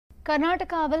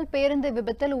கர்நாடகாவில் பேருந்து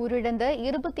விபத்தில் உயிரிழந்த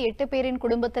 28 பேரின்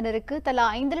குடும்பத்தினருக்கு தலா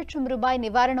 5 லட்சம் ரூபாய்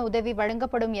நிவாரண உதவி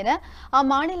வழங்கப்படும் என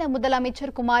அம்மாநில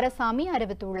முதலமைச்சர் குமாரசாமி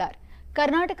அறிவித்துள்ளார்.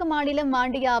 கர்நாடக மாநிலம்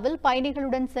மாண்டியாவில்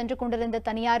பயணிகளுடன் சென்று கொண்டிருந்த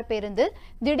தனியார் பேருந்து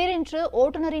திடீரென்று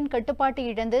ஓட்டுநரின் கட்டுப்பாட்டை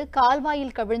இழந்து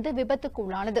கால்வாயில் கவிழ்ந்து விபத்துக்கு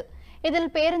உள்ளானது.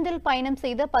 இதில் பேருந்தில் பயணம்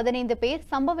செய்த 15 பேர்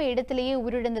சம்பவ இடத்திலேயே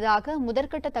உயிரிழந்ததாக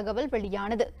முதற்கட்ட தகவல்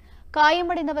வெளியானது.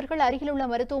 காயமடைந்தவர்கள் அருகிலுள்ள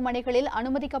மருத்துவமனைகளில்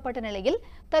அனுமதிக்கப்பட்ட நிலையில்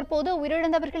தற்போது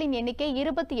உயிரிழந்தவர்களின் எண்ணிக்கை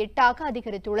 28ஆக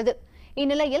அதிகரித்துள்ளது.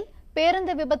 இந்நிலையில்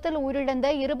பேருந்து விபத்தில் உயிரிழந்த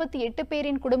 28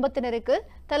 பேரின் குடும்பத்தினருக்கு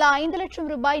தலா 5 லட்சம்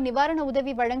ரூபாய் நிவாரண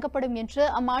உதவி வழங்கப்படும் என்று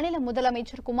அம்மாநில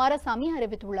முதலமைச்சர் குமாரசாமி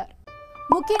அறிவித்துள்ளார்.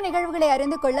 முக்கிய நிகழ்வுகளை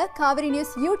அறிந்து கொள்ள காவிரி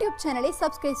நியூஸ் யூடியூப் சேனலை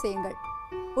சப்ஸ்கிரைப் செய்யுங்கள்.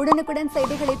 உடனுக்குடன்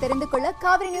செய்திகளை தெரிந்து கொள்ள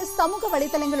காவிரி நியூஸ் சமூக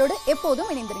வலைதளங்களோடு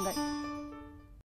எப்போதும் இணைந்திருங்கள்.